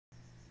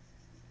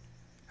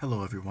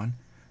Hello everyone,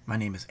 my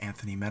name is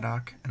Anthony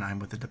Medock and I'm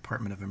with the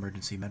Department of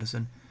Emergency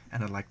Medicine,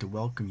 and I'd like to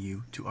welcome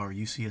you to our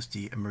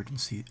UCSD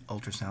Emergency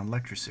Ultrasound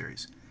Lecture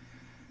Series.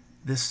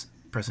 This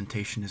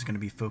presentation is going to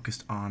be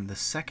focused on the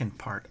second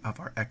part of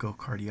our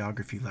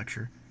echocardiography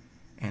lecture,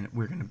 and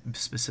we're going to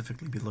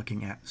specifically be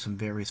looking at some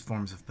various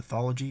forms of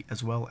pathology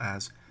as well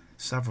as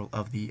several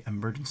of the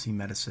emergency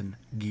medicine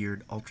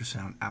geared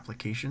ultrasound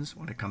applications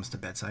when it comes to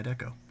bedside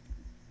echo.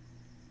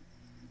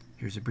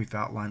 Here's a brief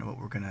outline of what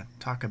we're going to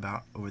talk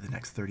about over the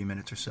next 30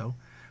 minutes or so.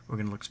 We're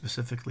going to look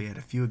specifically at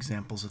a few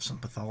examples of some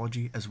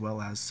pathology as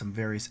well as some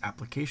various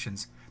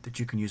applications that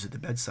you can use at the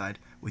bedside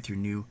with your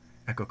new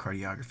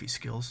echocardiography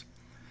skills.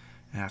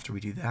 And after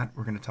we do that,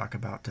 we're going to talk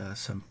about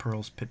some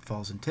pearls,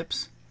 pitfalls, and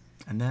tips,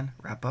 and then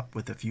wrap up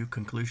with a few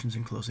conclusions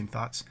and closing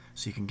thoughts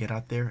so you can get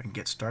out there and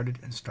get started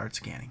and start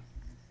scanning.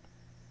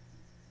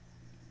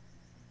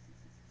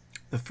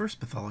 The first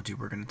pathology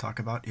we're going to talk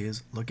about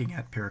is looking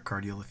at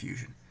pericardial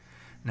effusion.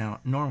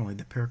 Now, normally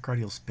the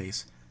pericardial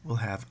space will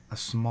have a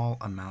small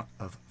amount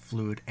of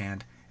fluid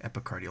and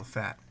epicardial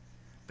fat,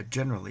 but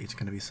generally it's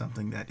going to be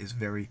something that is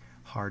very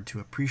hard to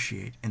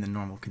appreciate in the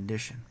normal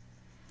condition.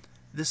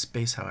 This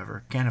space,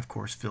 however, can of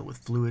course fill with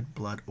fluid,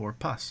 blood, or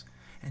pus,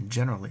 and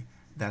generally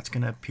that's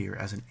going to appear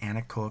as an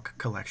anechoic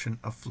collection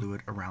of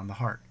fluid around the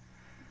heart.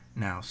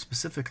 Now,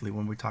 specifically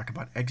when we talk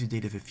about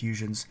exudative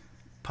effusions,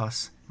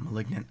 pus,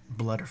 malignant,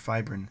 blood, or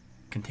fibrin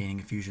containing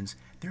effusions,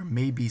 there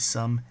may be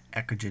some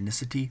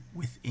echogenicity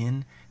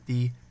within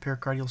the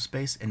pericardial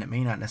space, and it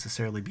may not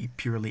necessarily be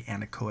purely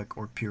anechoic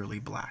or purely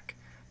black.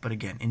 But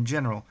again, in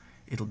general,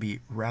 it'll be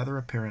rather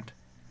apparent,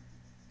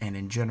 and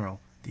in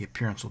general, the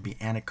appearance will be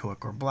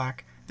anechoic or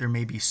black. There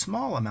may be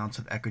small amounts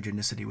of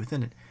echogenicity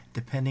within it,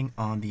 depending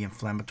on the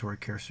inflammatory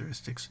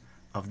characteristics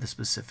of the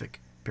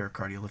specific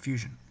pericardial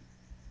effusion.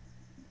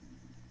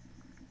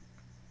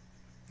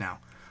 Now,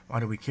 why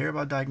do we care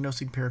about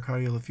diagnosing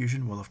pericardial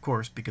effusion? Well, of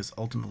course, because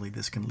ultimately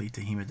this can lead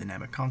to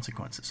hemodynamic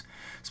consequences.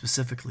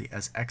 Specifically,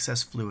 as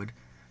excess fluid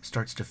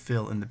starts to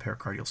fill in the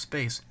pericardial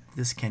space,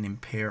 this can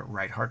impair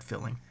right heart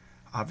filling.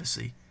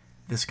 Obviously,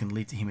 this can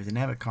lead to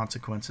hemodynamic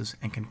consequences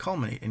and can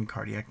culminate in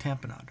cardiac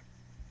tamponade.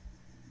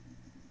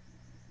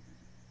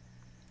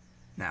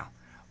 Now,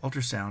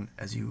 ultrasound,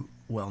 as you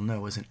well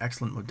know, is an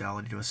excellent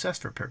modality to assess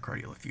for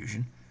pericardial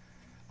effusion.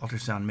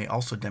 Ultrasound may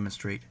also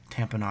demonstrate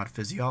tamponade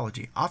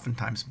physiology,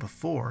 oftentimes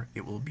before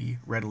it will be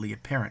readily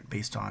apparent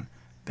based on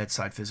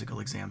bedside physical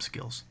exam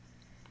skills.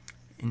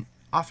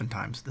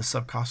 Oftentimes, the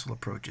subcostal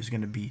approach is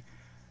going to be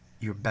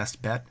your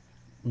best bet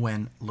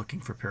when looking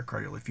for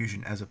pericardial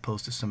effusion, as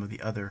opposed to some of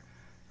the other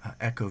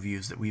echo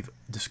views that we've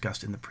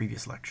discussed in the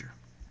previous lecture.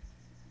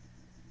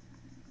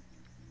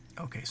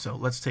 Okay, so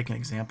let's take an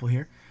example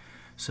here.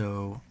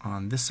 So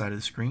on this side of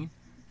the screen,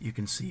 you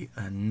can see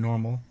a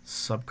normal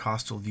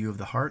subcostal view of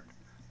the heart.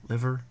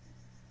 Liver,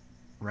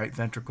 right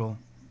ventricle,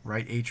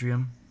 right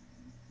atrium,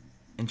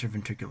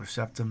 interventricular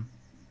septum,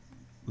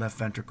 left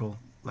ventricle,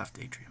 left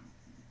atrium.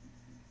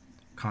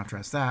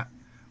 Contrast that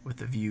with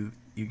the view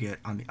you get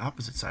on the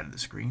opposite side of the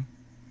screen.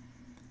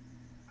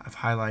 I've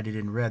highlighted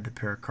in red the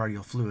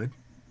pericardial fluid,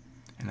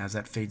 and as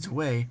that fades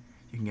away,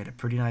 you can get a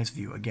pretty nice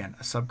view. Again,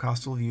 a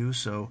subcostal view,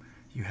 so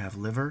you have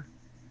liver,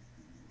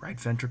 right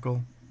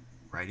ventricle,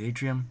 right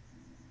atrium,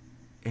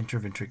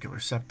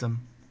 interventricular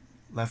septum,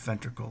 left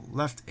ventricle,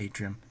 left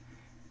atrium.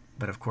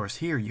 But of course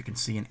here you can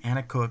see an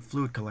anechoic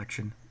fluid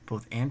collection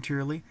both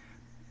anteriorly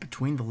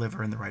between the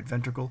liver and the right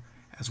ventricle,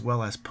 as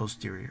well as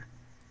posterior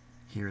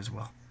here as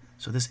well.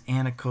 So this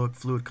anechoic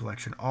fluid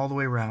collection all the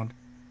way around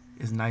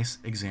is a nice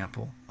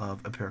example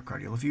of a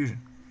pericardial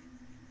effusion.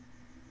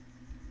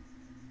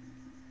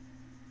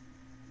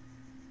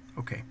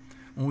 Okay,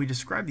 when we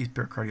describe these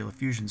pericardial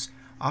effusions,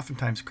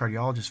 oftentimes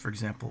cardiologists, for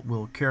example,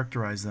 will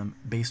characterize them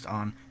based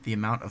on the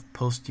amount of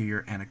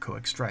posterior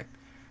anechoic stripe.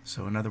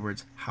 So in other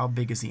words, how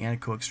big is the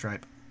anechoic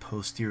stripe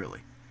posteriorly?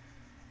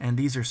 And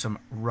these are some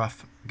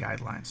rough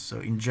guidelines. So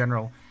in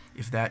general,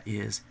 if that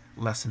is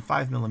less than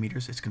 5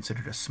 millimeters, it's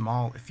considered a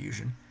small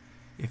effusion.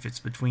 If it's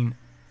between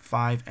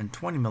 5 and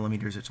 20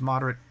 millimeters, it's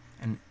moderate,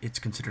 and it's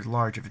considered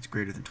large if it's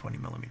greater than 20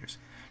 millimeters.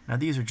 Now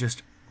these are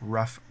just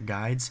rough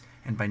guides,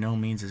 and by no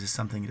means is this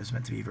something that is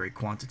meant to be very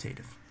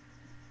quantitative.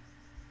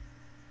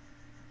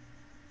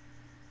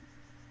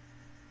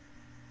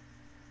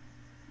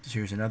 So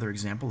here's another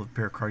example of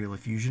pericardial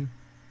effusion.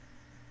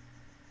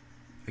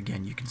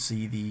 Again, you can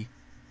see the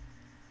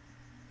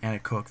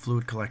anechoic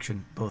fluid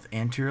collection both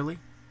anteriorly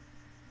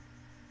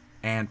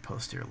and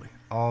posteriorly,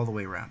 all the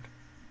way around.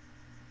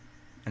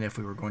 And if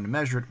we were going to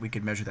measure it, we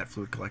could measure that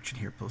fluid collection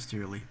here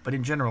posteriorly. But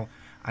in general,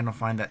 I don't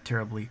find that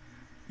terribly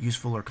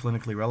useful or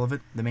clinically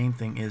relevant. The main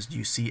thing is, do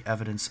you see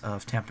evidence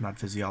of tamponade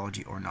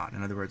physiology or not?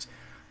 In other words,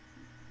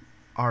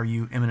 are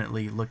you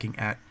imminently looking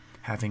at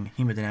having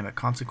hemodynamic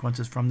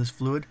consequences from this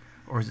fluid,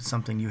 or is it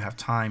something you have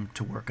time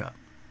to work up?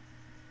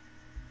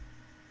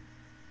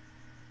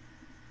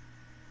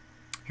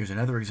 Here's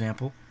another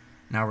example.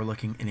 Now we're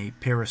looking in a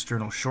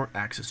parasternal short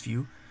axis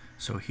view.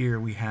 So here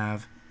we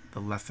have the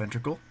left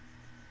ventricle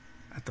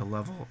at the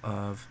level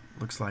of,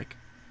 looks like,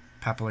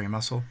 papillary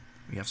muscle.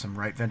 We have some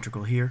right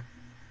ventricle here,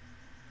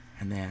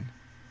 and then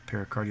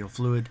pericardial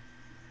fluid,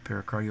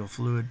 pericardial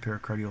fluid,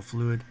 pericardial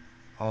fluid,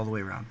 all the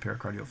way around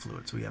pericardial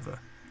fluid. So we have a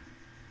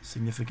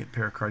significant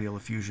pericardial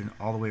effusion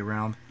all the way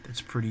around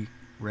that's pretty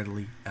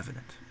readily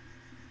evident.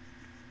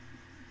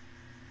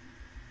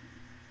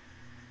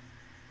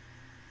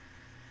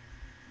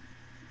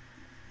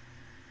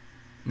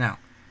 Now,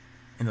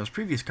 in those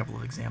previous couple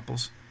of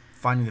examples,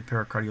 finding the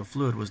pericardial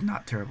fluid was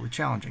not terribly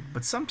challenging,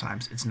 but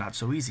sometimes it's not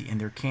so easy,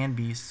 and there can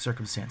be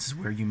circumstances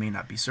where you may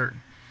not be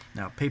certain.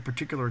 Now, pay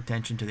particular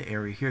attention to the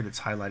area here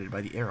that's highlighted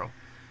by the arrow.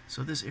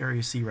 So this area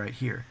you see right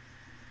here.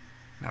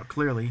 Now,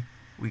 clearly,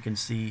 we can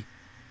see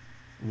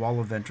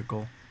wall of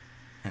ventricle,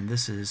 and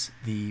this is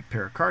the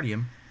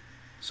pericardium.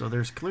 So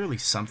there's clearly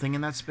something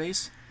in that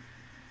space.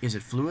 Is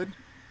it fluid,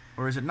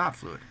 or is it not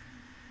fluid?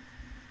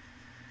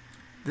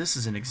 This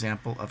is an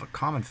example of a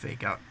common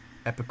fake-out,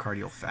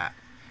 epicardial fat.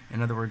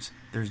 In other words,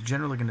 there's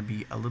generally going to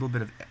be a little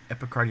bit of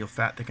epicardial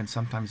fat that can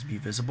sometimes be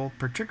visible,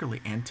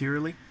 particularly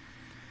anteriorly,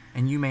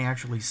 and you may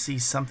actually see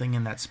something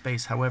in that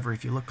space. However,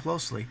 if you look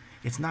closely,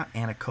 it's not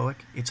anechoic,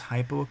 it's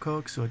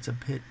hypoechoic, so it's a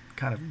bit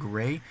kind of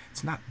gray.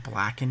 It's not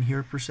black in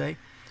here per se.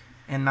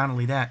 And not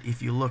only that,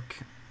 if you look,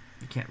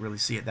 you can't really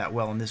see it that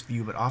well in this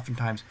view, but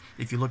oftentimes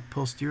if you look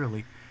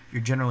posteriorly,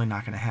 you're generally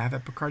not going to have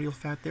epicardial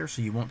fat there,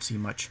 so you won't see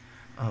much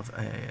of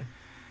a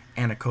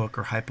anechoic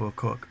or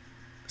hypoechoic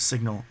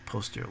signal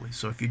posteriorly.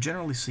 So if you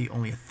generally see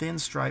only a thin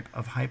stripe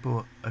of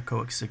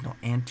hypoechoic signal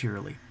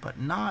anteriorly, but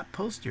not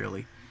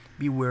posteriorly,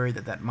 be wary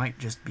that that might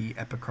just be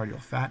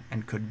epicardial fat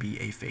and could be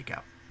a fake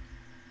out.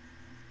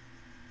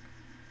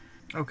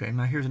 Okay,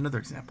 now here's another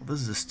example.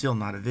 This is still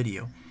not a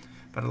video,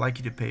 but I'd like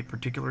you to pay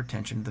particular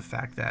attention to the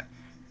fact that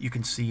you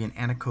can see an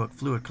anechoic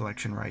fluid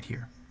collection right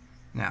here.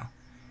 Now,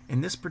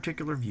 in this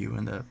particular view,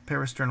 in the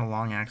parasternal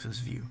long axis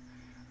view,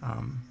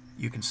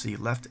 you can see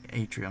left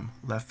atrium,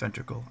 left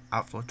ventricle,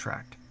 outflow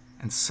tract,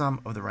 and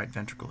some of the right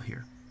ventricle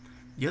here.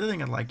 The other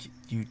thing I'd like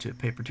you to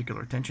pay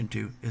particular attention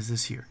to is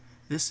this here.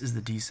 This is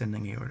the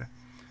descending aorta.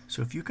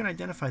 So if you can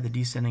identify the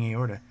descending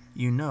aorta,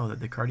 you know that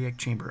the cardiac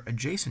chamber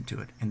adjacent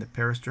to it in the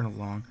parasternal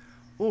long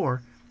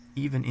or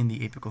even in the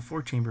apical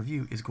four-chamber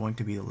view is going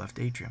to be the left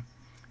atrium.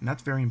 And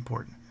that's very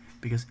important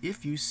because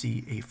if you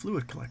see a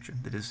fluid collection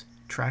that is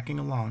tracking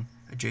along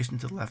adjacent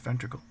to the left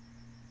ventricle,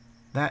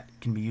 that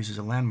can be used as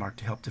a landmark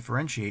to help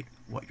differentiate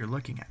what you're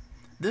looking at.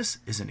 This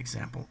is an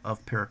example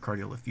of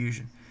pericardial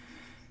effusion.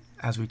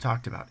 As we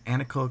talked about,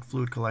 anechoic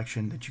fluid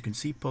collection that you can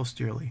see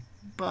posteriorly,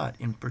 but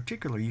in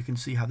particular you can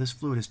see how this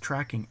fluid is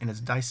tracking and it's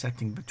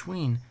dissecting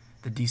between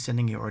the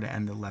descending aorta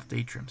and the left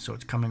atrium. So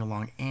it's coming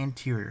along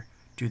anterior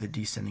to the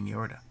descending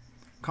aorta.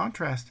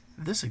 Contrast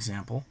this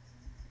example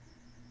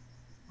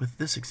with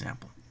this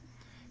example.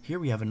 Here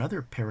we have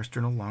another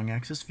parasternal long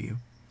axis view,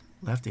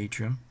 left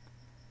atrium,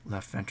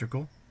 left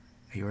ventricle,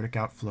 aortic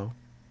outflow,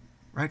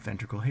 right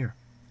ventricle here.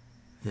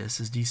 This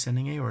is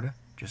descending aorta,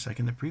 just like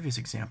in the previous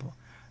example,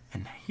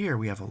 and here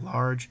we have a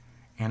large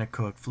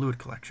anechoic fluid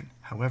collection.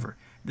 However,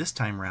 this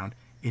time round,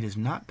 it is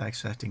not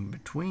dissecting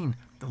between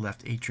the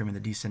left atrium and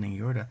the descending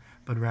aorta,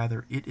 but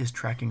rather it is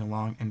tracking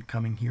along and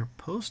coming here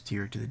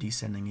posterior to the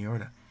descending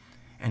aorta.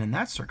 And in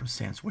that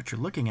circumstance, what you're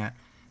looking at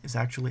is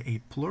actually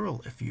a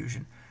pleural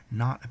effusion,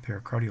 not a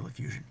pericardial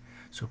effusion.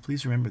 So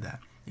please remember that.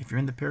 If you're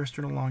in the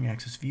parasternal long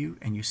axis view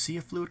and you see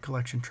a fluid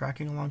collection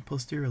tracking along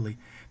posteriorly,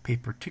 pay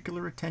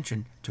particular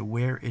attention to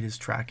where it is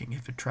tracking.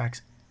 If it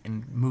tracks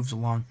and moves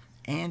along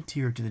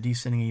anterior to the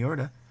descending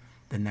aorta,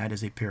 then that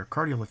is a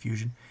pericardial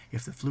effusion.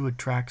 If the fluid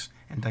tracks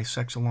and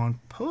dissects along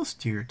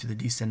posterior to the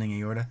descending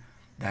aorta,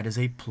 that is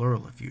a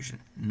pleural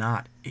effusion,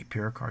 not a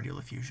pericardial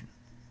effusion.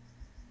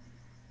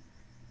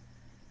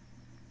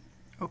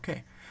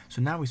 Okay,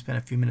 so now we spent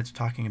a few minutes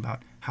talking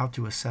about how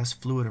to assess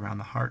fluid around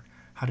the heart,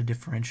 how to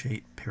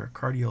differentiate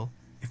pericardial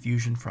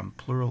effusion from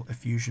pleural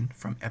effusion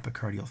from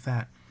epicardial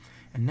fat.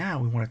 And now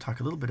we want to talk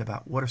a little bit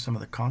about what are some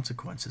of the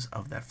consequences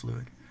of that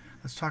fluid.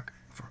 Let's talk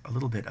for a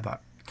little bit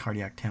about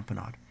cardiac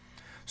tamponade.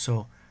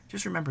 So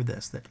just remember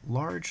this, that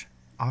large,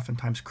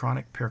 oftentimes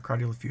chronic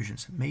pericardial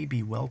effusions may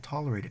be well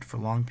tolerated for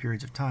long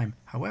periods of time.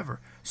 However,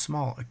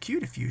 small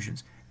acute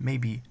effusions may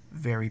be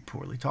very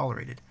poorly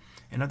tolerated.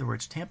 In other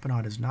words,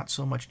 tamponade is not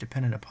so much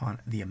dependent upon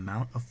the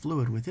amount of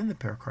fluid within the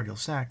pericardial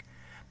sac,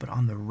 but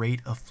on the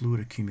rate of fluid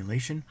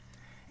accumulation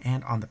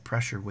and on the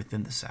pressure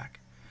within the sac.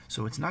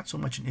 So it's not so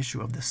much an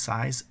issue of the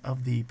size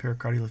of the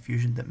pericardial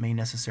effusion that may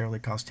necessarily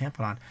cause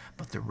tamponade,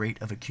 but the rate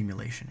of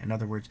accumulation. In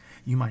other words,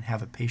 you might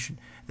have a patient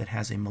that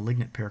has a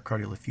malignant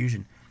pericardial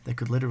effusion that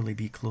could literally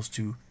be close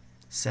to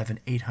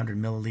 700-800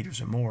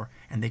 milliliters or more,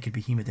 and they could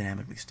be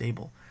hemodynamically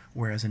stable.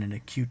 Whereas in an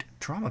acute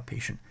trauma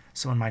patient,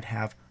 someone might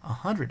have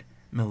 100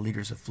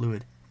 milliliters of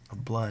fluid,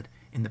 of blood,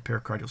 in the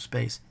pericardial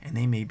space, and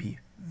they may be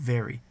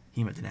very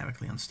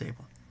hemodynamically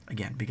unstable.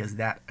 Again, because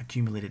that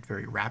accumulated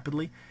very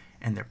rapidly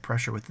and their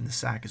pressure within the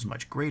sac is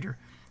much greater,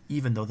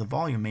 even though the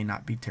volume may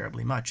not be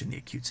terribly much in the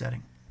acute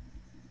setting.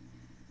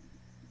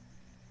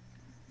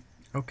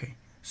 Okay,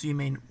 so you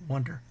may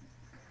wonder,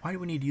 Why do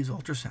we need to use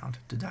ultrasound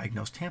to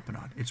diagnose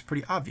tamponade? It's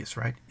pretty obvious,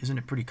 right? Isn't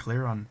it pretty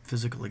clear on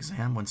physical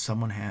exam when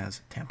someone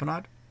has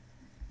tamponade?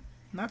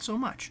 Not so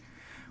much.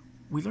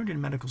 We learned in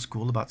medical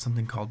school about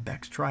something called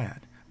Beck's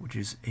triad, which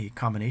is a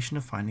combination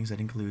of findings that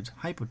includes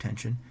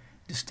hypotension,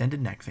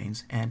 distended neck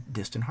veins, and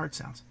distant heart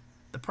sounds.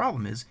 The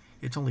problem is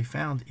it's only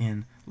found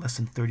in less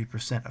than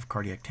 30% of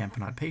cardiac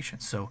tamponade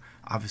patients, so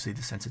obviously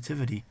the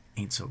sensitivity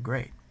ain't so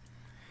great.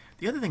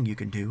 The other thing you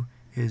can do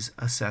is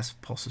assess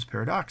pulsus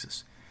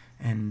paradoxus.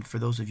 And for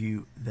those of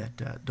you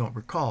that don't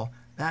recall,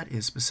 that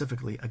is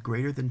specifically a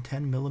greater than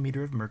 10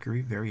 millimeter of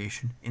mercury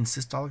variation in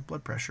systolic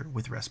blood pressure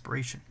with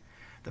respiration.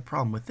 The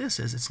problem with this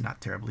is it's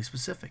not terribly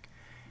specific.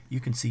 You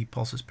can see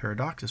pulsus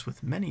paradoxus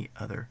with many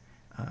other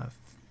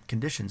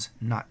conditions,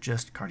 not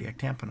just cardiac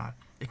tamponade.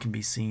 It can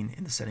be seen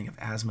in the setting of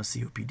asthma,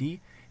 COPD.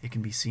 It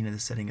can be seen in the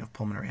setting of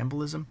pulmonary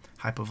embolism,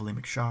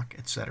 hypovolemic shock,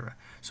 etc.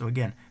 So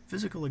again,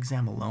 physical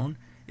exam alone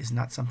is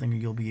not something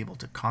you'll be able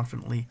to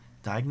confidently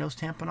diagnose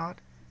tamponade,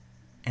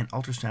 and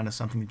ultrasound is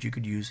something that you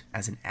could use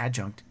as an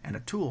adjunct and a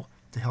tool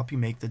to help you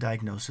make the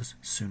diagnosis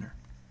sooner.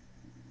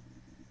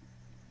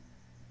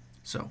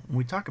 So when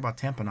we talk about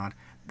tamponade,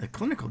 the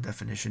clinical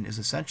definition is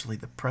essentially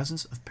the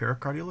presence of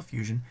pericardial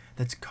effusion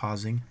that's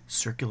causing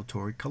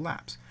circulatory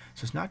collapse.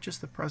 So it's not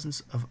just the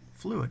presence of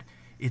fluid,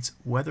 it's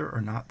whether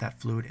or not that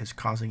fluid is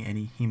causing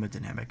any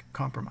hemodynamic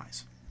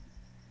compromise.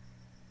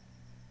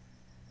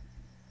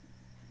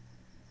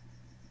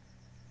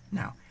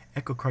 Now,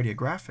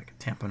 echocardiographic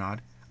tamponade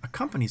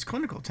accompanies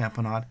clinical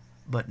tamponade,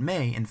 but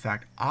may, in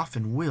fact,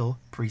 often will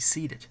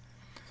precede it.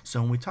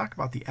 So when we talk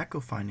about the echo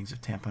findings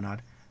of tamponade,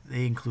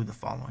 they include the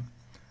following.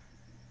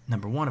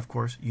 Number one, of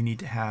course, you need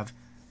to have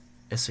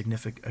a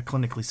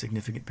clinically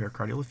significant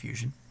pericardial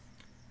effusion.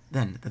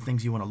 Then the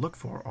things you want to look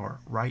for are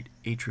right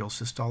atrial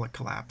systolic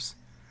collapse,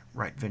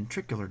 right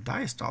ventricular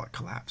diastolic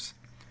collapse.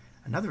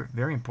 Another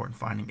very important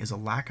finding is a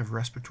lack of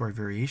respiratory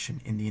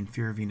variation in the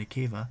inferior vena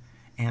cava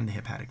and the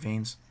hepatic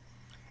veins.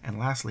 And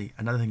lastly,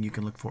 another thing you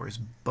can look for is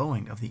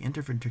bowing of the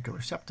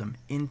interventricular septum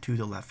into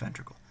the left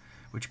ventricle,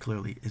 which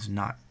clearly is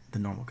not the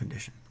normal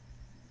condition.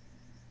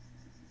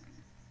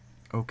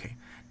 Okay,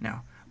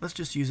 now let's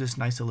just use this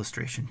nice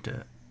illustration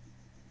to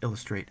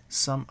illustrate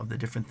some of the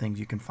different things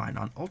you can find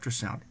on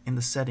ultrasound in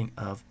the setting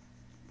of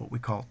what we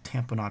call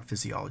tamponade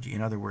physiology.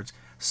 In other words,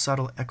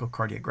 subtle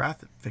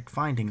echocardiographic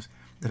findings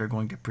that are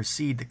going to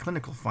precede the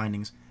clinical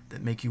findings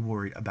that make you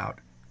worried about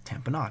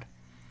tamponade.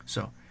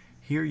 So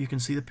here you can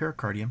see the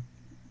pericardium,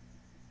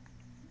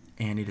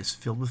 and it is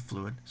filled with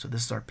fluid. So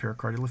this is our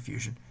pericardial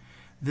effusion.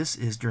 This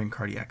is during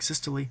cardiac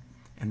systole,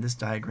 and this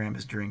diagram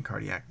is during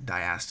cardiac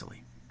diastole.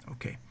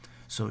 Okay,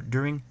 so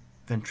during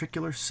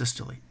ventricular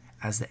systole,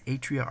 as the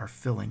atria are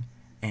filling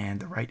and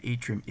the right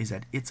atrium is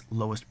at its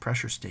lowest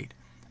pressure state,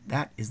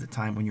 that is the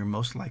time when you're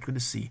most likely to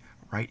see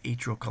right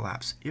atrial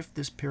collapse. If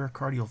this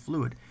pericardial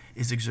fluid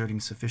is exerting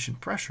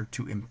sufficient pressure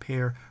to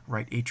impair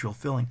right atrial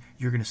filling,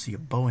 you're going to see a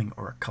bowing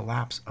or a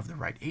collapse of the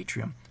right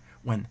atrium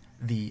when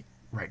the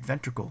right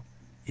ventricle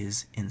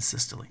is in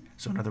systole.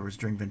 So in other words,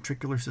 during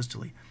ventricular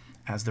systole,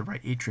 as the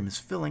right atrium is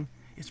filling,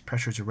 its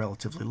pressures are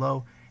relatively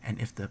low, and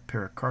if the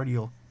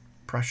pericardial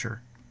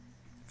pressure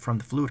from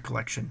the fluid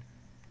collection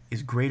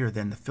is greater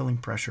than the filling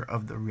pressure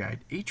of the right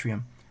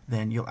atrium,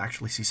 then you'll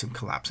actually see some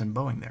collapse and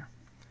bowing there.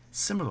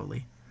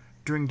 Similarly,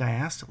 during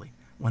diastole,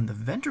 when the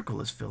ventricle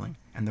is filling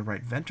and the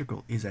right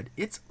ventricle is at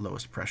its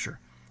lowest pressure,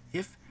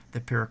 if the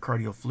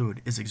pericardial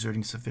fluid is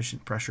exerting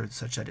sufficient pressure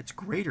such that it's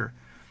greater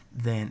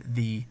than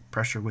the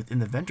pressure within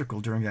the ventricle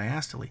during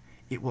diastole,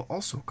 it will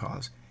also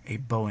cause a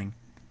bowing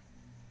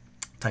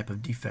type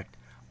of defect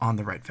on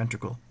the right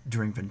ventricle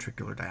during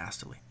ventricular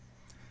diastole.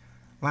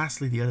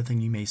 Lastly, the other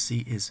thing you may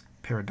see is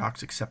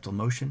paradoxic septal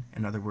motion.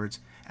 In other words,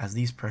 as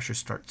these pressures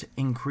start to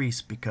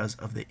increase because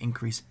of the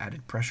increased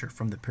added pressure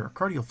from the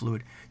pericardial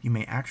fluid, you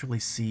may actually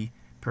see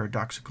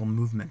paradoxical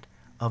movement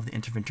of the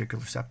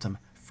interventricular septum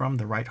from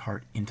the right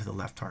heart into the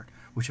left heart,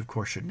 which of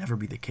course should never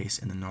be the case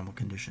in the normal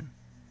condition.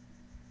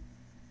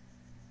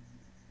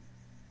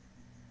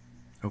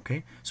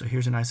 Okay, so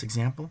here's a nice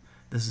example.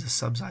 This is a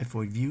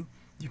subxiphoid view.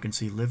 You can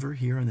see liver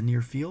here in the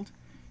near field.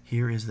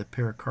 Here is the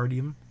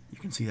pericardium. You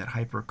can see that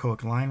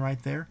hyperechoic line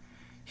right there.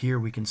 Here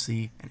we can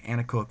see an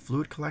anechoic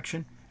fluid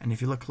collection. And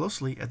if you look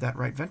closely at that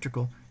right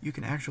ventricle, you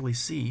can actually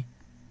see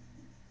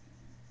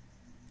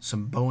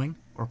some bowing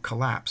or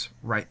collapse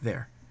right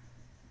there.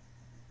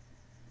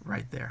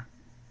 Right there.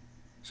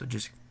 So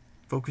just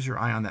focus your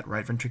eye on that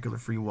right ventricular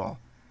free wall.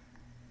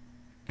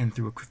 And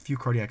through a few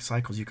cardiac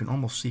cycles, you can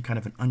almost see kind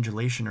of an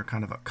undulation or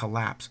kind of a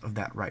collapse of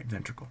that right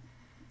ventricle.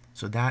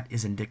 So that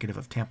is indicative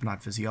of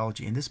tamponade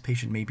physiology. And this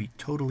patient may be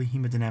totally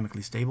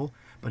hemodynamically stable,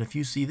 but if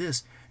you see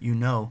this, you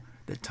know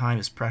that time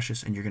is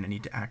precious and you're going to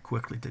need to act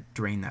quickly to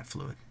drain that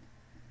fluid.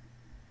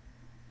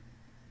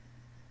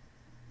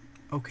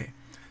 Okay,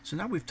 so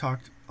now we've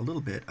talked a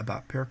little bit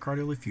about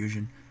pericardial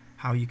effusion,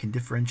 how you can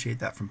differentiate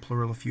that from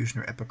pleural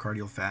effusion or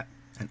epicardial fat,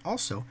 and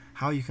also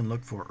how you can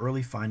look for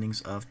early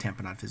findings of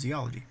tamponade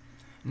physiology.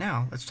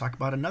 Now let's talk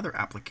about another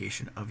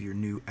application of your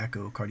new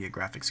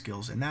echocardiographic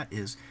skills, and that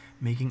is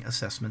making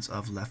assessments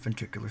of left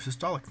ventricular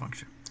systolic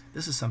function.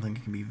 This is something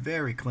that can be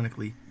very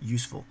clinically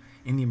useful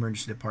in the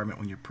emergency department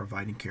when you're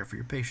providing care for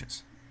your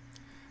patients.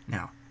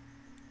 Now,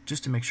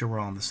 just to make sure we're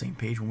all on the same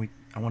page,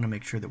 I want to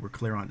make sure that we're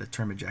clear on the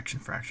term ejection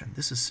fraction.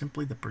 This is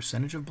simply the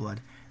percentage of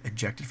blood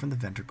ejected from the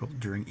ventricle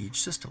during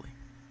each systole.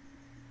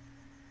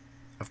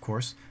 Of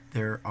course,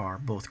 there are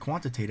both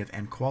quantitative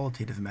and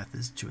qualitative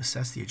methods to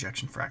assess the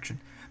ejection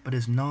fraction, but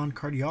as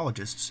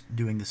non-cardiologists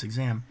doing this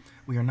exam,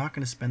 we are not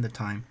going to spend the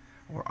time,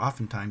 or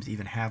oftentimes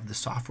even have the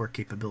software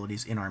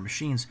capabilities in our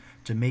machines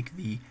to make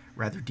the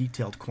rather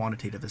detailed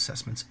quantitative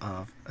assessments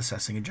of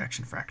assessing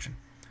ejection fraction.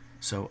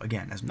 So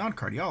again, as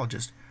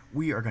non-cardiologists,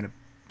 we are going to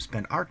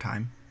spend our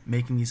time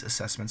making these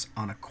assessments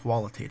on a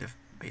qualitative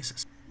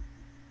basis.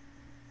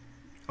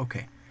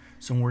 Okay,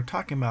 so when we're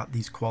talking about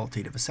these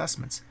qualitative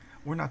assessments,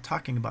 we're not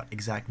talking about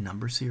exact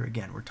numbers here.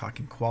 Again, we're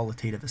talking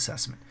qualitative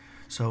assessment.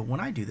 So when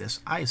I do this,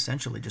 I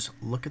essentially just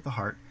look at the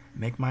heart,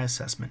 make my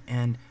assessment,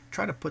 and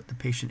try to put the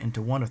patient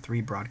into one of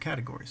three broad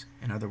categories.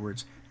 In other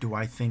words, do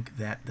I think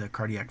that the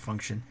cardiac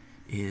function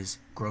is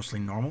grossly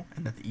normal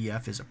and that the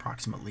EF is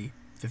approximately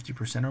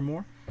 50% or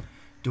more?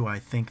 Do I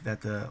think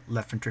that the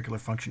left ventricular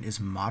function is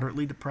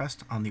moderately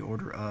depressed on the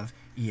order of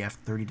EF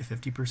 30 to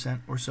 50%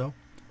 or so?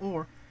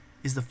 Or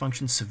is the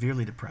function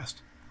severely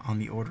depressed on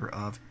the order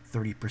of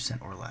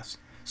 30% or less?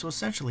 So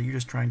essentially, you're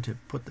just trying to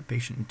put the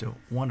patient into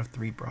one of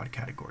three broad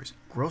categories: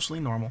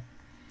 grossly normal,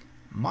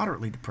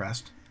 moderately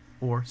depressed,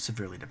 or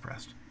severely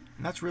depressed.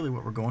 And that's really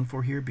what we're going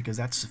for here, because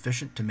that's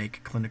sufficient to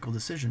make clinical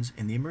decisions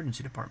in the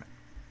emergency department.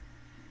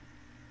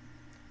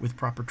 With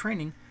proper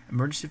training,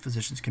 emergency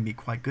physicians can be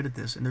quite good at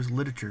this, and there's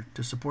literature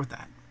to support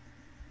that.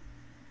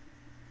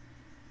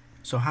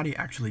 So how do you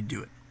actually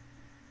do it?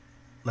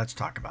 Let's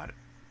talk about it.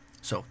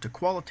 So to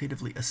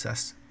qualitatively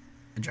assess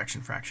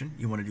ejection fraction,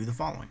 you want to do the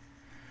following.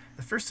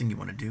 The first thing you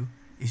want to do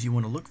is you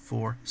want to look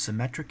for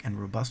symmetric and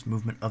robust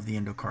movement of the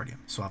endocardium.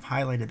 So I've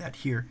highlighted that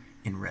here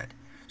in red.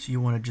 So you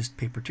want to just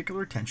pay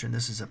particular attention.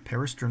 This is a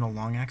parasternal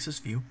long axis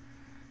view.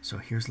 So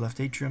here's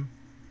left atrium,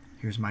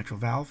 here's mitral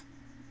valve,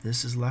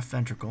 this is left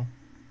ventricle,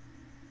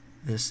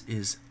 this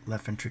is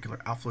left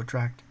ventricular outflow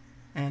tract,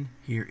 and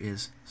here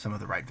is some of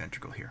the right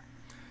ventricle here.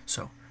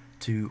 So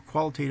to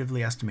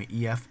qualitatively estimate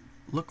EF,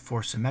 look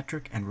for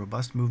symmetric and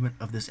robust movement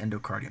of this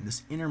endocardium,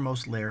 this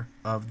innermost layer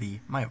of the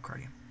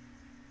myocardium.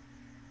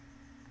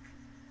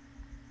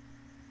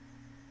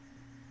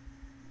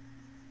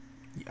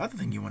 The other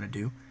thing you want to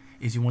do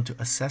is you want to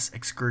assess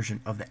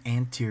excursion of the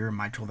anterior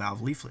mitral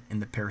valve leaflet in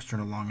the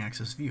parasternal long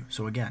axis view.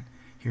 So again,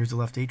 here's the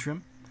left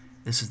atrium,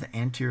 this is the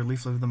anterior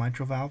leaflet of the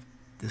mitral valve,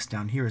 this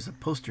down here is the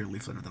posterior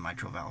leaflet of the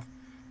mitral valve,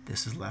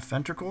 this is left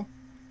ventricle,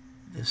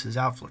 this is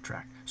outflow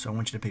tract. So I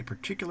want you to pay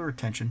particular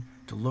attention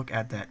to look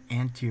at that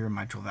anterior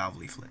mitral valve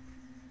leaflet.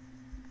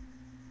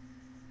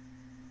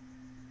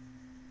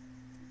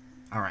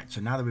 Alright, so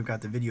now that we've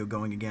got the video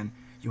going again,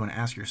 you want to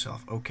ask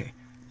yourself, okay,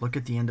 look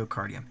at the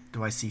endocardium.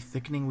 Do I see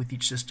thickening with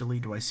each systole?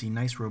 Do I see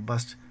nice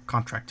robust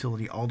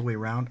contractility all the way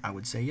around? I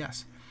would say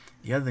yes.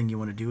 The other thing you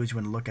want to do is you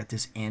want to look at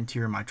this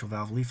anterior mitral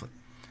valve leaflet.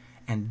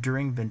 And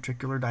during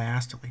ventricular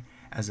diastole,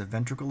 as a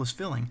ventricle is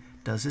filling,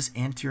 does this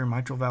anterior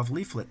mitral valve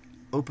leaflet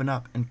open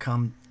up and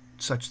come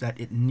such that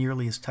it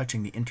nearly is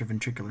touching the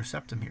interventricular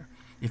septum here?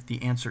 If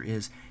the answer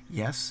is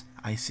yes,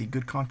 I see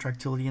good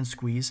contractility and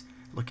squeeze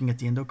looking at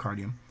the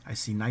endocardium, I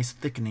see nice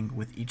thickening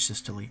with each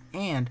systole,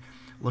 and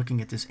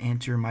looking at this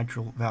anterior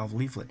mitral valve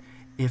leaflet,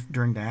 if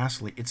during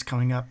diastole it's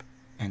coming up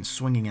and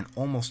swinging and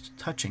almost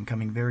touching,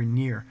 coming very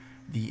near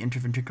the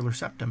interventricular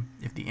septum,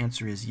 if the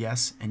answer is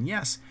yes and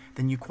yes,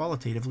 then you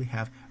qualitatively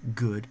have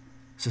good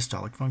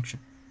systolic function.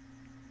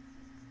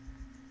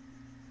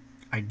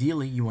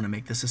 Ideally, you want to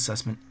make this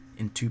assessment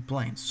in two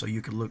planes, so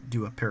you could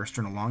do a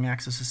parasternal long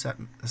axis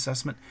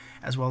assessment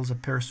as well as a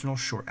parasternal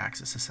short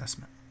axis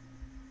assessment.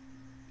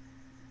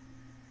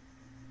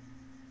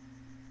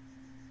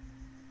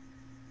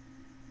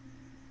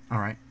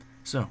 Alright,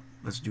 so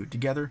let's do it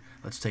together.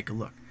 Let's take a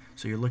look.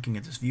 So you're looking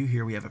at this view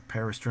here. We have a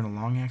parasternal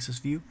long axis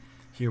view.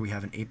 Here we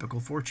have an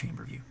apical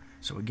four-chamber view.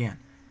 So again,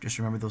 just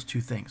remember those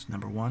two things.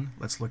 Number one,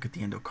 let's look at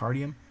the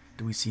endocardium.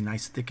 Do we see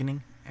nice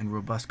thickening and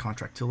robust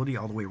contractility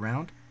all the way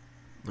around?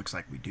 Looks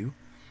like we do.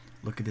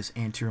 Look at this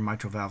anterior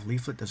mitral valve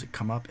leaflet. Does it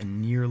come up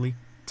and nearly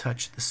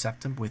touch the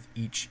septum with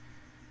each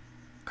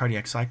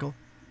cardiac cycle?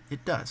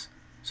 It does.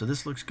 So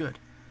this looks good.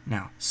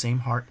 Now, same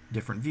heart,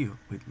 different view.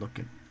 We look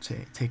at,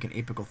 take an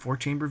apical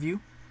four-chamber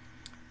view.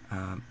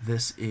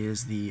 This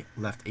is the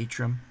left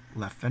atrium,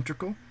 left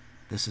ventricle.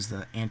 This is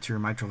the anterior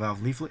mitral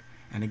valve leaflet.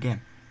 And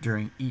again,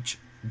 during each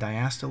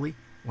diastole,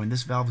 when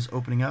this valve is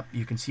opening up,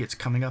 you can see it's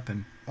coming up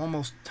and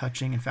almost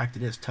touching. In fact,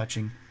 it is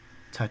touching,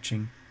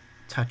 touching,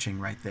 touching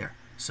right there.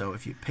 So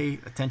if you pay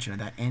attention to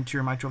that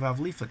anterior mitral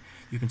valve leaflet,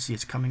 you can see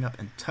it's coming up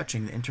and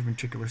touching the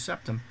interventricular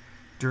septum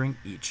during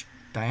each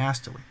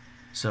diastole.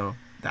 So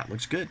that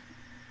looks good.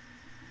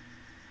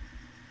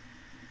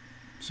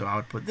 So I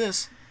would put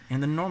this in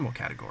the normal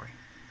category.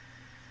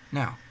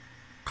 Now,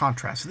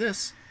 contrast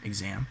this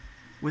exam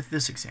with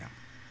this exam.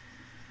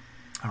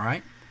 All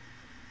right?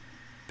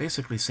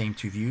 Basically, same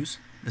two views.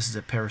 This is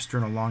a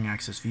parasternal long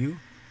axis view.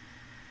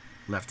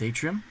 Left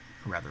atrium,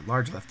 a rather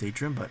large left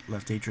atrium, but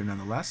left atrium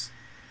nonetheless.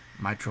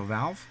 Mitral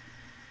valve,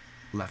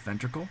 left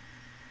ventricle,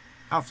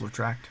 outflow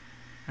tract,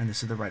 and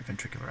this is the right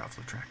ventricular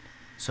outflow tract.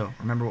 So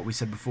remember what we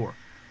said before.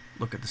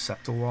 Look at the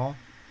septal wall.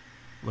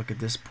 Look at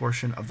this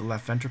portion of the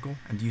left ventricle,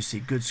 and do you see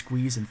good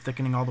squeeze and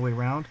thickening all the way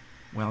around?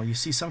 Well, you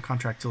see some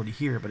contractility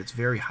here, but it's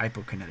very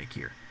hypokinetic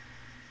here.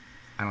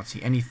 I don't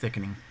see any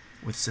thickening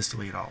with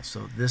systole at all,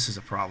 so this is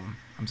a problem.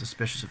 I'm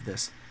suspicious of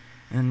this.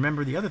 And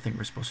remember, the other thing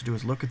we're supposed to do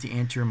is look at the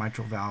anterior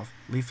mitral valve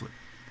leaflet.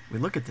 We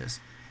look at this,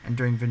 and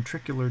during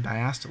ventricular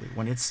diastole,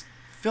 when it's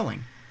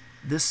filling,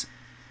 this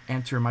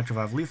anterior mitral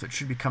valve leaflet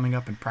should be coming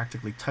up and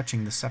practically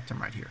touching the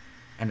septum right here.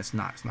 And it's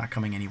not. It's not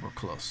coming anywhere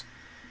close.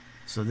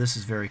 So this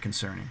is very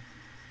concerning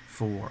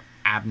for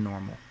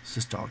abnormal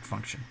systolic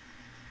function.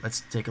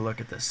 Let's take a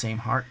look at the same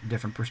heart,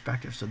 different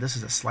perspective. So this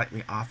is a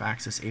slightly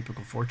off-axis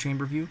apical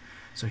four-chamber view.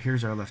 So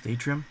here's our left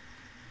atrium.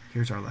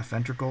 Here's our left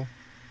ventricle.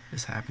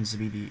 This happens to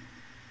be the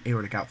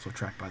aortic outflow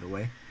tract, by the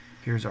way.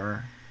 Here's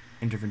our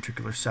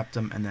interventricular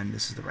septum, and then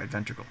this is the right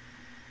ventricle.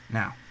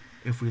 Now,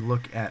 if we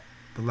look at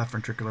the left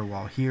ventricular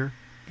wall here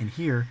and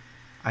here,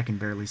 I can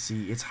barely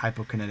see. It's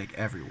hypokinetic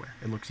everywhere.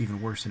 It looks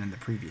even worse than in the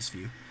previous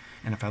view.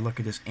 And if I look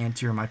at this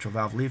anterior mitral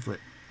valve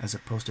leaflet, as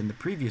opposed to in the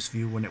previous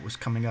view when it was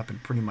coming up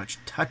and pretty much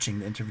touching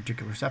the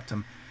interventricular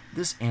septum,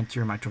 this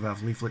anterior mitral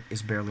valve leaflet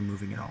is barely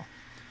moving at all.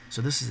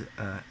 So this is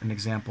an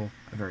example,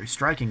 a very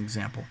striking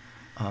example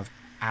of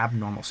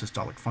abnormal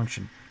systolic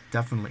function,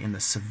 definitely in the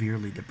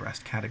severely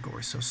depressed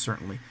category, so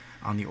certainly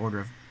on the order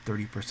of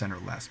 30% or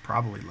less,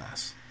 probably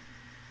less.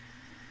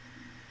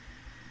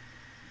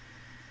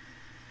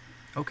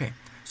 Okay,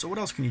 so what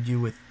else can you do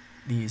with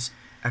these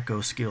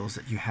echo skills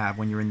that you have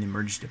when you're in the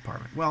emergency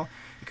department? Well,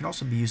 it can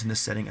also be used in the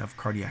setting of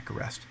cardiac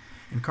arrest.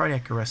 In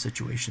cardiac arrest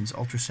situations,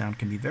 ultrasound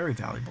can be very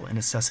valuable in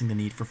assessing the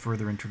need for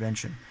further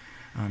intervention.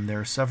 There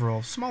are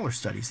several smaller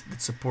studies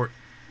that support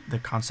the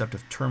concept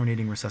of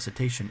terminating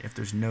resuscitation if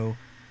there's no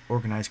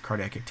organized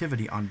cardiac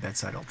activity on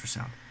bedside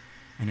ultrasound.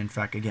 And in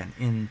fact, again,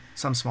 in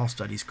some small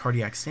studies,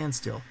 cardiac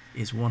standstill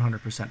is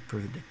 100%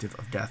 predictive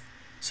of death.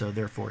 So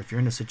therefore, if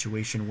you're in a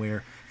situation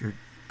where you're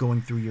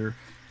going through your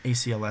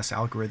ACLS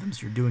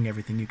algorithms, you're doing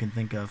everything you can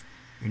think of,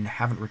 you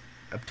haven't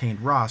obtained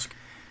ROSC,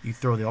 you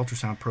throw the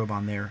ultrasound probe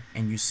on there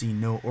and you see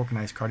no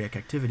organized cardiac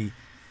activity,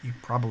 you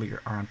probably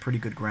are on pretty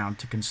good ground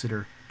to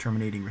consider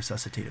terminating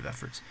resuscitative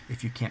efforts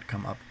if you can't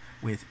come up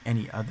with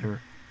any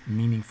other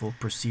meaningful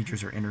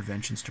procedures or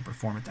interventions to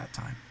perform at that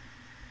time.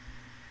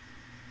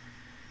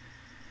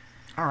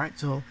 Alright,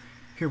 so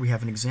here we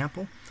have an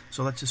example.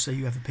 So let's just say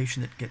you have a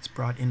patient that gets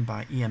brought in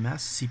by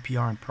EMS,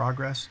 CPR in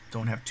progress,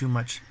 don't have too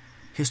much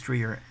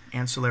history or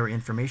ancillary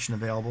information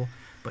available,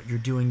 but you're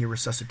doing your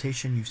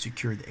resuscitation, you've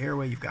secured the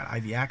airway, you've got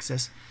IV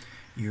access,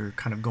 you're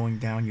kind of going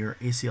down your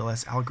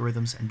ACLS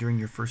algorithms, and during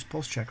your first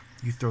pulse check,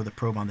 you throw the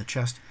probe on the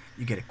chest,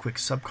 you get a quick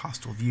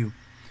subcostal view.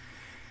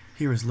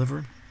 Here is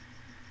liver,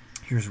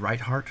 here's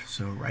right heart,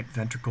 so right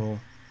ventricle,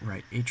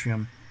 right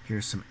atrium,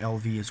 here's some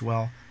LV as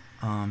well.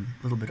 A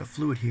little bit of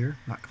fluid here,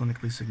 not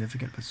clinically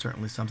significant, but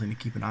certainly something to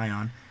keep an eye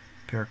on.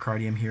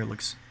 Pericardium here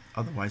looks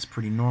otherwise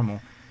pretty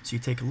normal. So you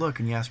take a look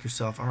and you ask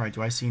yourself, all right,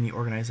 do I see any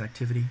organized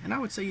activity? And I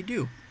would say you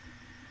do.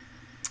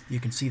 You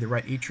can see the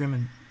right atrium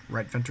and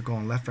right ventricle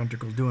and left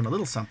ventricle doing a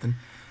little something.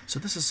 So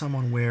this is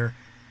someone where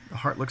the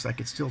heart looks like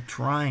it's still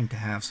trying to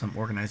have some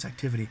organized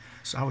activity.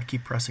 So I would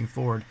keep pressing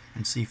forward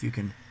and see if you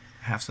can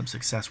have some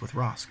success with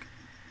ROSC.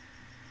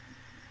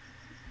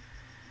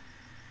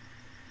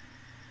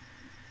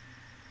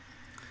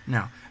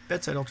 Now,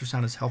 bedside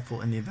ultrasound is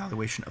helpful in the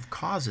evaluation of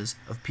causes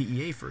of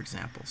PEA, for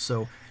example.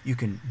 So you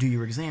can do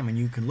your exam and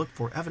you can look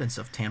for evidence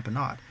of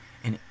tamponade.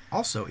 And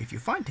also, if you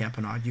find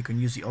tamponade, you can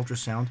use the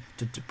ultrasound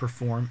to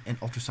perform an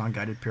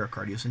ultrasound-guided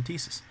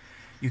pericardiocentesis.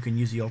 You can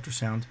use the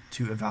ultrasound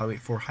to evaluate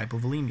for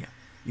hypovolemia.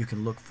 You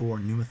can look for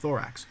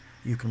pneumothorax.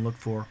 You can look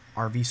for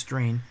RV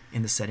strain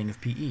in the setting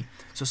of PE.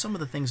 So some of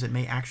the things that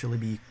may actually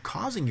be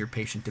causing your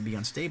patient to be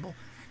unstable,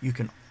 you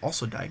can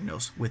also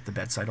diagnose with the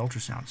bedside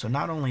ultrasound. So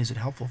not only is it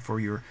helpful for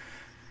your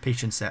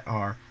patients that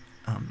are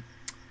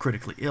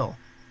critically ill,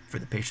 for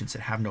the patients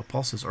that have no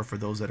pulses, or for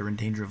those that are in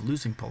danger of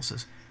losing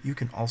pulses, you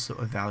can also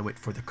evaluate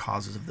for the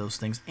causes of those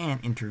things and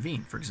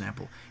intervene. For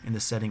example, in the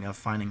setting of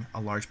finding a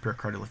large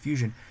pericardial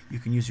effusion, you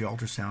can use your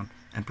ultrasound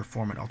and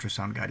perform an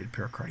ultrasound-guided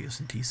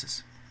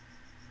pericardiocentesis.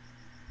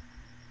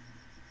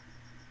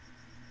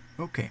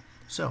 Okay,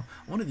 so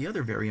one of the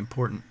other very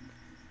important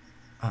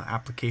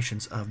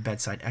applications of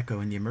bedside echo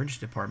in the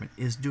emergency department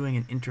is doing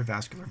an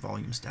intravascular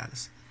volume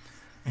status.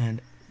 And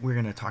we're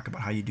going to talk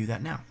about how you do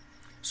that now.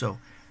 So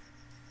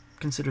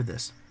consider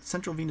this.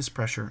 Central venous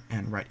pressure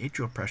and right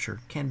atrial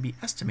pressure can be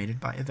estimated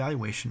by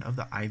evaluation of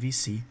the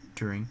IVC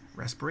during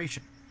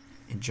respiration.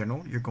 In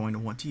general, you're going to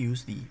want to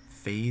use the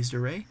phased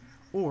array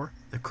or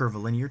the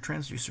curvilinear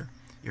transducer.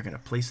 You're going to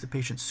place the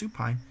patient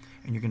supine,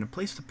 and you're going to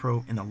place the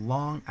probe in the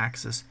long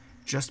axis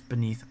just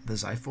beneath the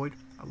xiphoid,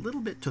 a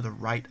little bit to the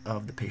right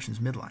of the patient's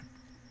midline.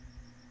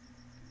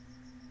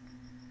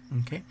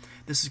 Okay,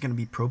 this is going to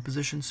be probe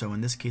position, so in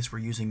this case we're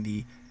using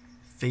the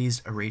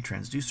phased array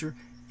transducer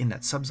in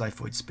that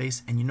subxiphoid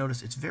space, and you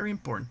notice it's very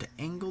important to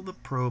angle the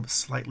probe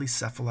slightly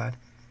cephalad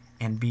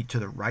and be to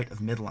the right of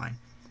midline.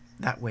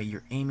 That way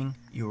you're aiming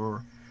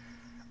your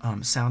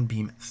sound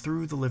beam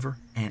through the liver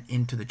and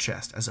into the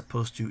chest, as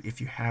opposed to if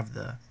you have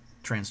the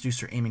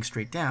transducer aiming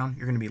straight down,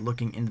 you're going to be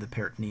looking into the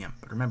peritoneum.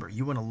 But remember,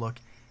 you want to look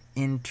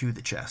into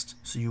the chest,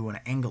 so you want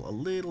to angle a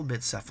little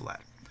bit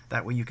cephalad.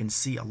 That way you can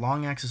see a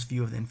long axis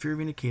view of the inferior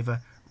vena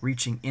cava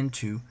reaching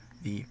into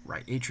the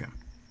right atrium.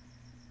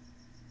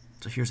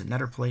 So here's a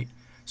Netter plate.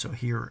 So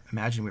here,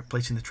 imagine we're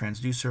placing the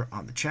transducer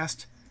on the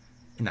chest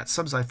in that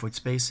subxiphoid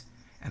space,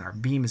 and our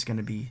beam is going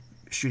to be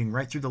shooting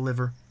right through the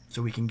liver,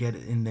 so we can get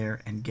it in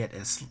there and get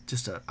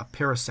just a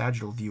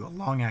parasagittal view, a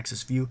long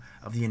axis view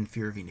of the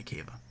inferior vena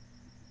cava.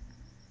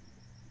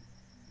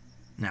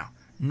 Now,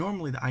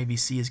 normally the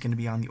IVC is going to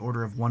be on the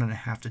order of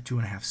 1.5 to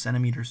 2.5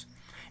 centimeters,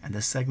 and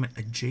the segment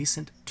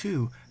adjacent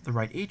to the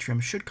right atrium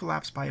should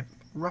collapse by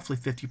roughly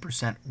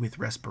 50% with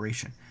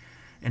respiration.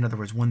 In other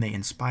words, when they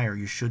inspire,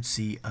 you should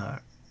see an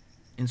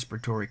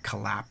inspiratory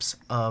collapse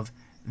of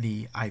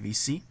the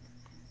IVC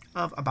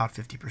of about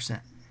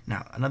 50%.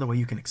 Now, another way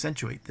you can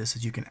accentuate this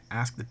is you can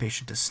ask the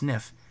patient to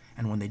sniff,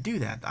 and when they do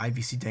that, the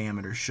IVC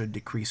diameter should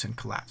decrease and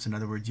collapse. In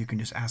other words, you can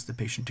just ask the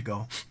patient to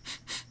go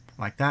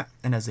like that,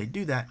 and as they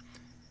do that,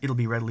 it'll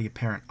be readily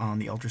apparent on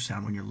the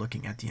ultrasound when you're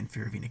looking at the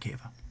inferior vena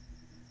cava.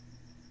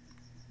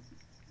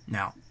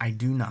 Now, I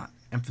do not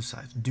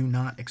emphasize, do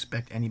not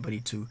expect anybody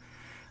to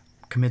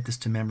commit this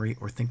to memory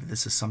or think that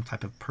this is some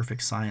type of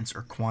perfect science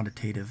or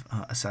quantitative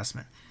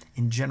assessment.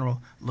 In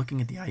general, looking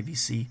at the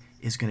IVC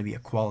is going to be a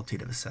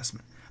qualitative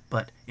assessment.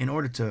 But in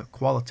order to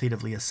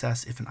qualitatively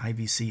assess if an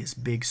IVC is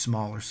big,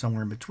 small, or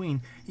somewhere in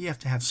between, you have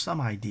to have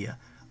some idea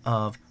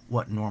of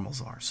what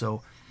normals are.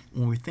 So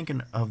when we're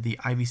thinking of the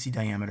IVC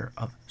diameter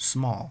of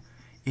small,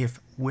 if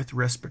with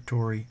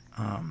respiratory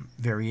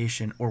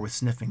variation or with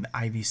sniffing the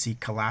IVC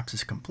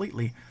collapses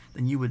completely,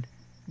 then you would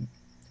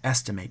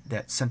estimate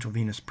that central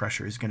venous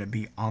pressure is going to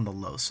be on the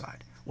low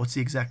side. What's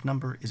the exact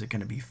number? Is it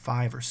going to be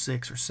 5 or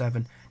 6 or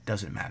 7?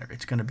 Doesn't matter.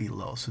 It's going to be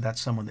low. So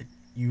that's someone that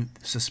you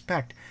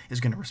suspect is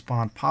going to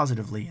respond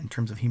positively in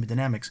terms of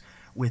hemodynamics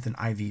with an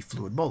IV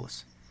fluid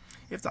bolus.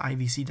 If the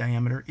IVC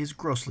diameter is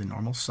grossly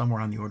normal,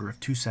 somewhere on the order of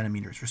 2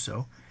 centimeters or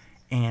so,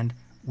 and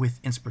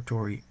with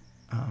inspiratory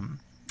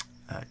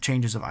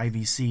changes of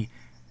IVC,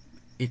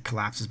 it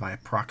collapses by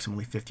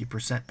approximately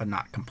 50%, but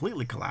not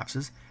completely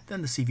collapses,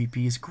 then the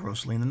CVP is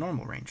grossly in the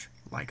normal range,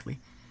 likely.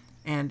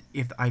 And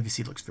if the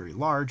IVC looks very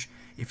large,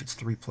 if it's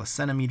 3+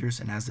 centimeters,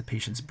 and as the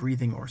patient's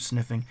breathing or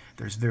sniffing,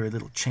 there's very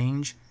little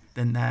change,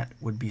 then that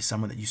would be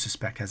someone that you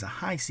suspect has a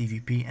high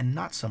CVP and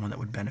not someone that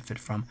would benefit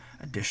from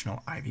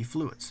additional IV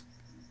fluids.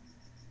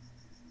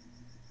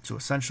 So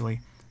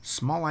essentially,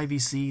 small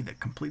IVC that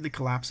completely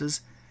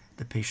collapses,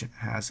 the patient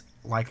has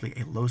likely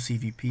a low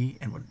CVP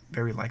and would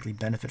very likely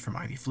benefit from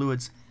IV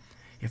fluids.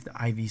 If the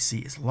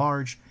IVC is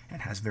large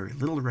and has very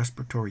little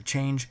respiratory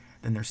change,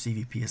 then their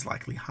CVP is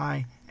likely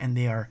high and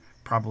they are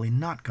probably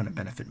not going to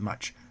benefit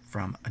much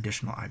from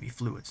additional IV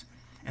fluids.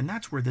 And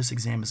that's where this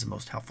exam is the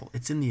most helpful.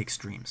 It's in the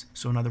extremes.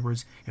 So in other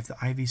words, if the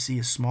IVC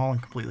is small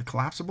and completely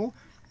collapsible,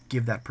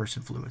 give that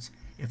person fluids.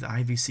 If the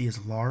IVC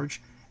is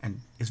large and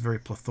is very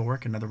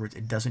plethoric, in other words,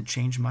 it doesn't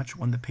change much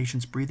when the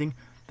patient's breathing,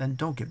 then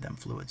don't give them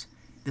fluids.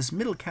 This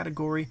middle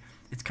category,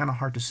 it's kind of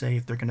hard to say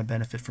if they're going to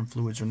benefit from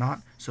fluids or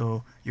not,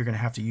 so you're going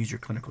to have to use your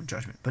clinical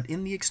judgment. But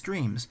in the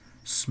extremes,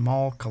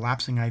 small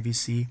collapsing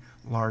IVC,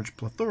 large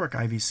plethoric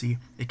IVC,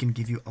 it can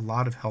give you a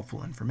lot of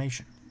helpful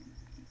information.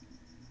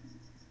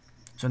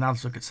 So now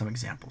let's look at some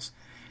examples.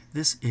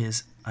 This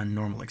is a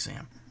normal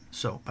exam.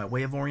 So by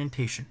way of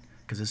orientation,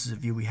 because this is a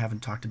view we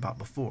haven't talked about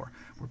before,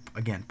 we're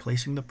again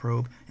placing the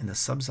probe in the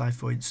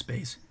subxiphoid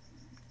space,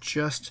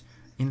 just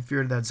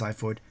inferior to that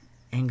xiphoid,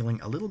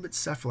 angling a little bit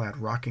cephalad,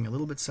 rocking a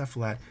little bit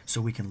cephalad so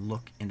we can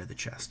look into the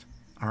chest.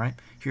 All right,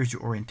 here's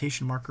your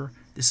orientation marker.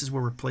 This is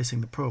where we're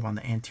placing the probe on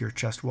the anterior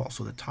chest wall.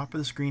 So the top of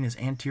the screen is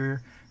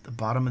anterior, the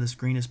bottom of the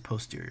screen is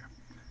posterior.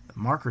 The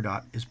marker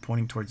dot is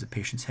pointing towards the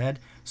patient's head,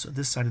 so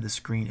this side of the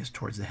screen is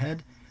towards the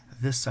head,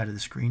 this side of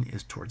the screen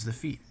is towards the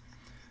feet.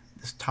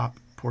 This top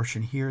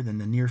portion here, then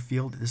the near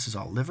field, this is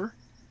all liver.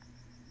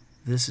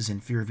 This is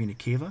inferior vena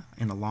cava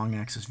in a long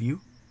axis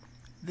view.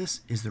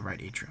 This is the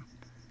right atrium.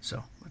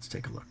 So let's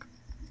take a look.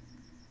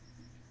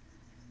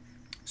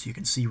 So you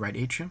can see right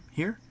atrium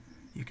here,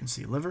 you can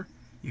see liver,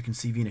 you can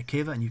see vena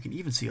cava, and you can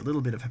even see a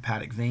little bit of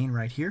hepatic vein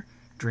right here,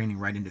 draining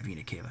right into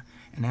vena cava.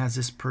 And as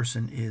this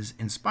person is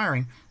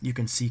inspiring, you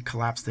can see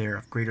collapse there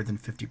of greater than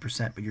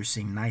 50%, but you're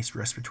seeing nice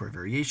respiratory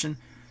variation.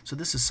 So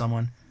this is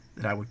someone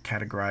that I would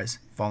categorize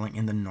falling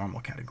in the normal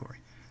category.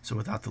 So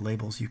without the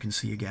labels, you can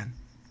see again,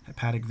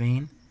 hepatic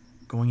vein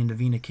going into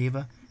vena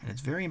cava, and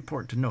it's very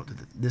important to note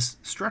that this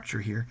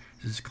structure here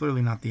is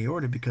clearly not the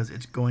aorta because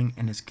it's going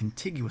and is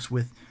contiguous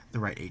with the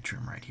right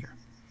atrium right here.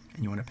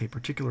 And you want to pay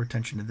particular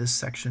attention to this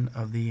section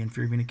of the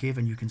inferior vena cava,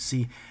 and you can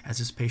see as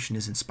this patient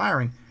is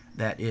inspiring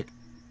that it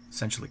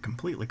essentially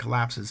completely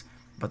collapses,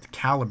 but the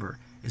caliber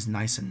is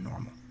nice and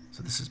normal.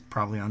 So this is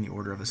probably on the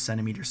order of a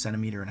centimeter,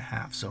 centimeter and a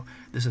half. So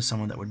this is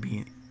someone that would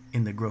be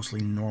in the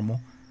grossly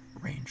normal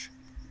range.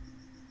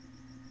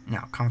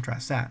 Now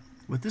contrast that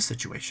with this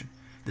situation.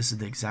 This is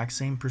the exact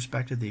same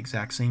perspective, the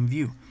exact same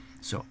view.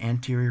 So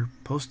anterior,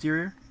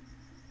 posterior,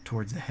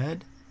 towards the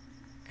head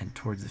and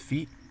towards the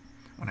feet.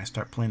 When I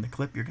start playing the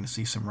clip, you're going to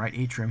see some right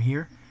atrium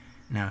here.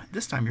 Now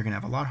this time you're going to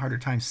have a lot harder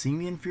time seeing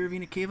the inferior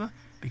vena cava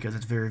because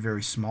it's very,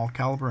 very small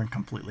caliber and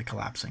completely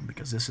collapsing,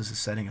 because this is a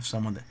setting of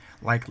someone that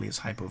likely is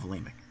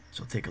hypovolemic.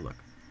 So take a look.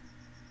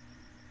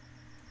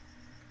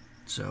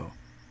 So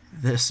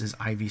this is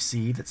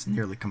IVC that's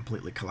nearly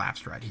completely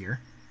collapsed right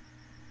here.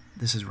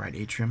 This is right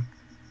atrium,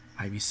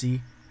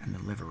 IVC, and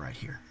then liver right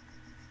here.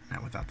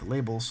 Now without the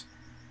labels,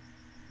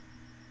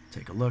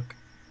 take a look.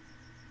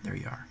 There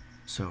you are.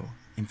 So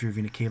inferior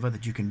vena cava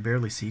that you can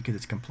barely see because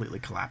it's completely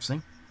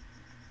collapsing.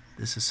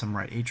 This is some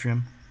right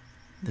atrium.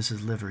 This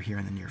is liver here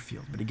in the near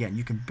field. But again,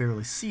 you can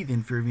barely see the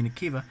inferior vena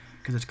cava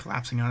because it's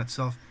collapsing on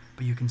itself,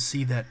 but you can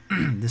see that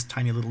this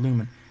tiny little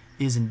lumen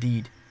is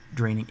indeed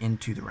draining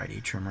into the right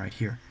atrium right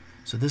here.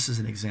 So this is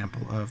an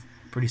example of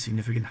pretty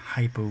significant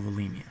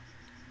hypovolemia.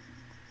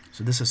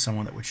 So this is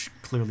someone that would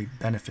clearly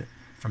benefit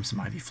from some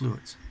IV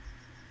fluids.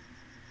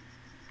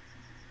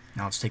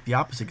 Now let's take the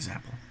opposite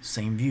example.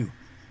 Same view.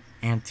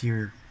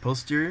 Anterior,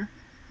 posterior,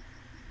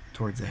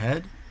 towards the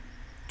head,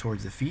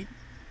 towards the feet,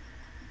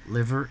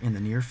 liver in the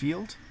near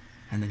field,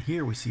 and then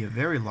here we see a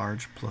very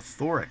large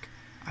plethoric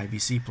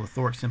IVC.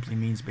 Plethoric simply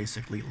means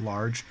basically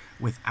large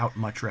without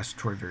much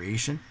respiratory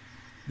variation.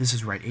 This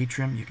is right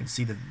atrium. You can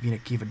see the vena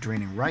cava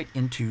draining right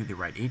into the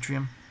right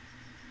atrium.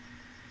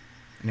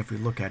 And if we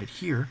look at it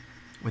here,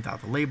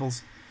 without the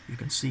labels, you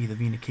can see the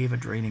vena cava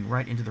draining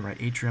right into the right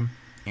atrium.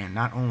 And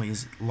not only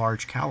is it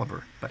large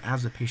caliber, but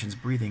as the patient's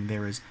breathing,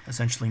 there is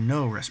essentially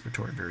no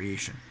respiratory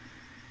variation.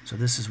 So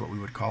this is what we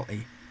would call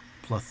a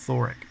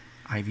plethoric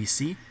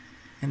IVC,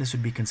 and this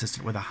would be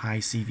consistent with a high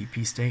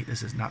CVP state.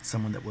 This is not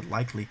someone that would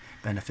likely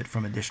benefit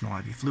from additional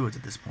IV fluids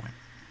at this point.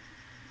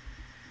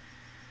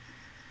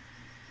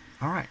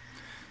 All right,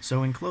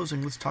 so in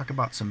closing, let's talk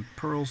about some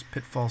pearls,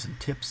 pitfalls, and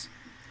tips.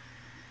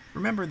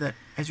 Remember that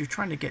as you're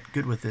trying to get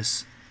good with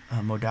this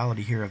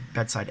modality here of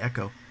bedside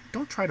echo,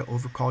 don't try to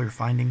overcall your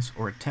findings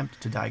or attempt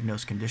to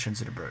diagnose conditions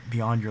that are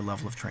beyond your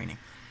level of training.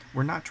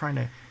 We're not trying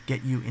to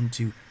get you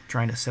into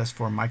trying to assess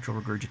for mitral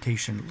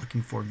regurgitation,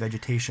 looking for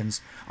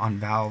vegetations on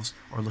valves,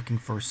 or looking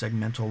for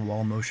segmental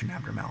wall motion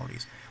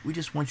abnormalities. We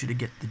just want you to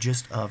get the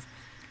gist of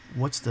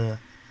what's the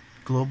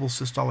global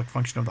systolic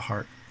function of the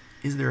heart.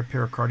 Is there a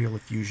pericardial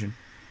effusion?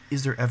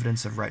 Is there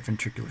evidence of right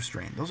ventricular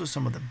strain? Those are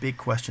some of the big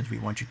questions we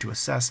want you to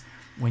assess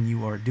when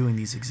you are doing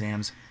these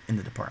exams in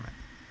the department.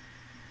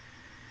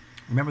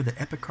 Remember that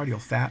epicardial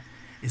fat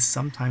is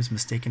sometimes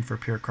mistaken for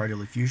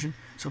pericardial effusion,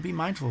 so be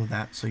mindful of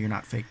that so you're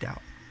not faked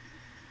out.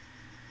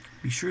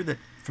 Be sure that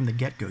from the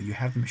get-go you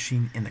have the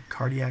machine in the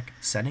cardiac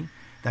setting.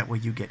 That way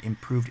you get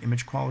improved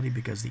image quality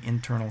because the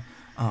internal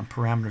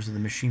parameters of the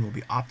machine will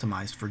be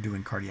optimized for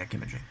doing cardiac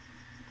imaging.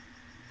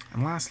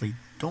 And lastly,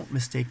 don't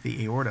mistake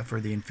the aorta for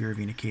the inferior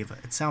vena cava.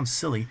 It sounds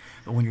silly,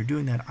 but when you're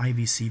doing that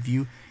IVC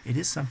view, it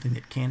is something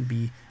that can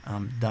be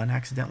done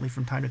accidentally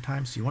from time to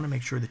time, so you want to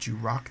make sure that you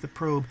rock the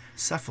probe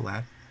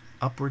cephalad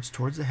upwards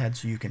towards the head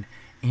so you can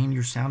aim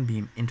your sound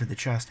beam into the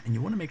chest, and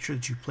you want to make sure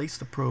that you place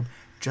the probe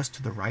just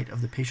to the right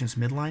of the patient's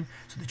midline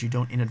so that you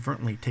don't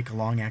inadvertently take a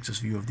long axis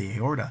view of the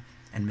aorta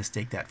and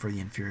mistake that for the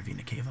inferior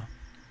vena cava.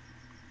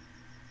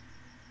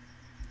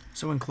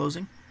 So in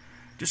closing,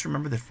 just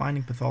remember that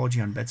finding pathology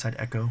on bedside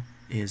echo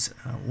is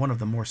one of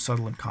the more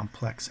subtle and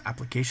complex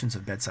applications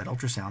of bedside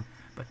ultrasound,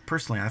 but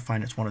personally I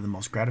find it's one of the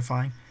most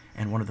gratifying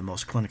and one of the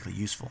most clinically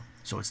useful,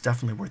 so it's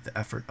definitely worth the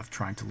effort of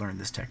trying to learn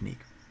this technique.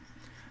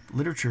 The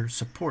literature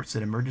supports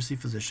that emergency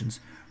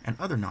physicians and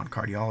other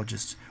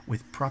non-cardiologists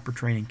with proper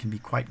training can be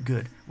quite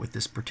good with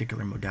this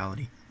particular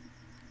modality.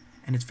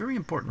 And it's very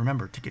important,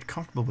 remember, to get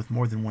comfortable with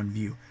more than one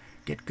view.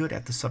 Get good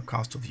at the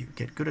subcostal view,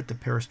 get good at the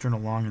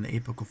parasternal long and the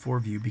apical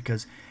 4 view,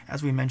 because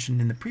as we mentioned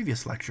in the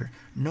previous lecture,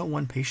 no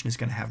one patient is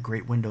going to have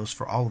great windows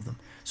for all of them.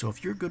 So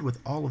if you're good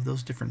with all of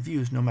those different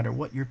views, no matter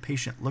what your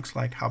patient looks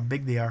like, how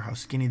big they are, how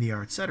skinny they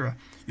are, etc.,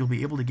 you'll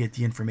be able to get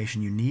the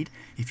information you need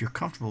if you're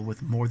comfortable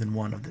with more than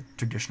one of the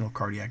traditional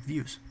cardiac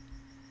views.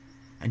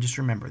 And just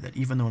remember that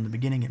even though in the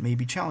beginning it may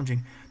be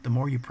challenging, the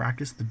more you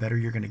practice, the better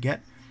you're going to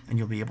get, and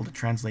you'll be able to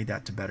translate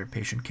that to better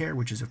patient care,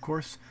 which is, of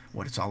course,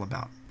 what it's all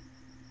about.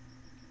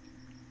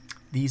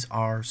 These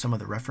are some of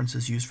the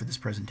references used for this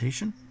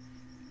presentation.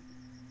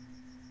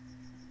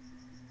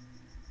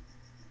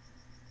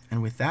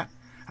 And with that,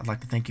 I'd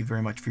like to thank you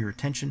very much for your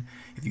attention.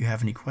 If you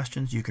have any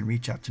questions, you can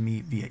reach out to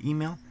me via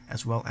email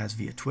as well as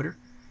via Twitter.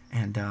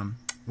 And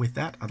with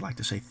that, I'd like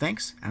to say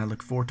thanks, and I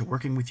look forward to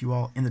working with you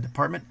all in the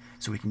department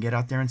so we can get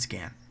out there and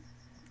scan.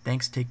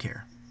 Thanks, take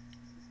care.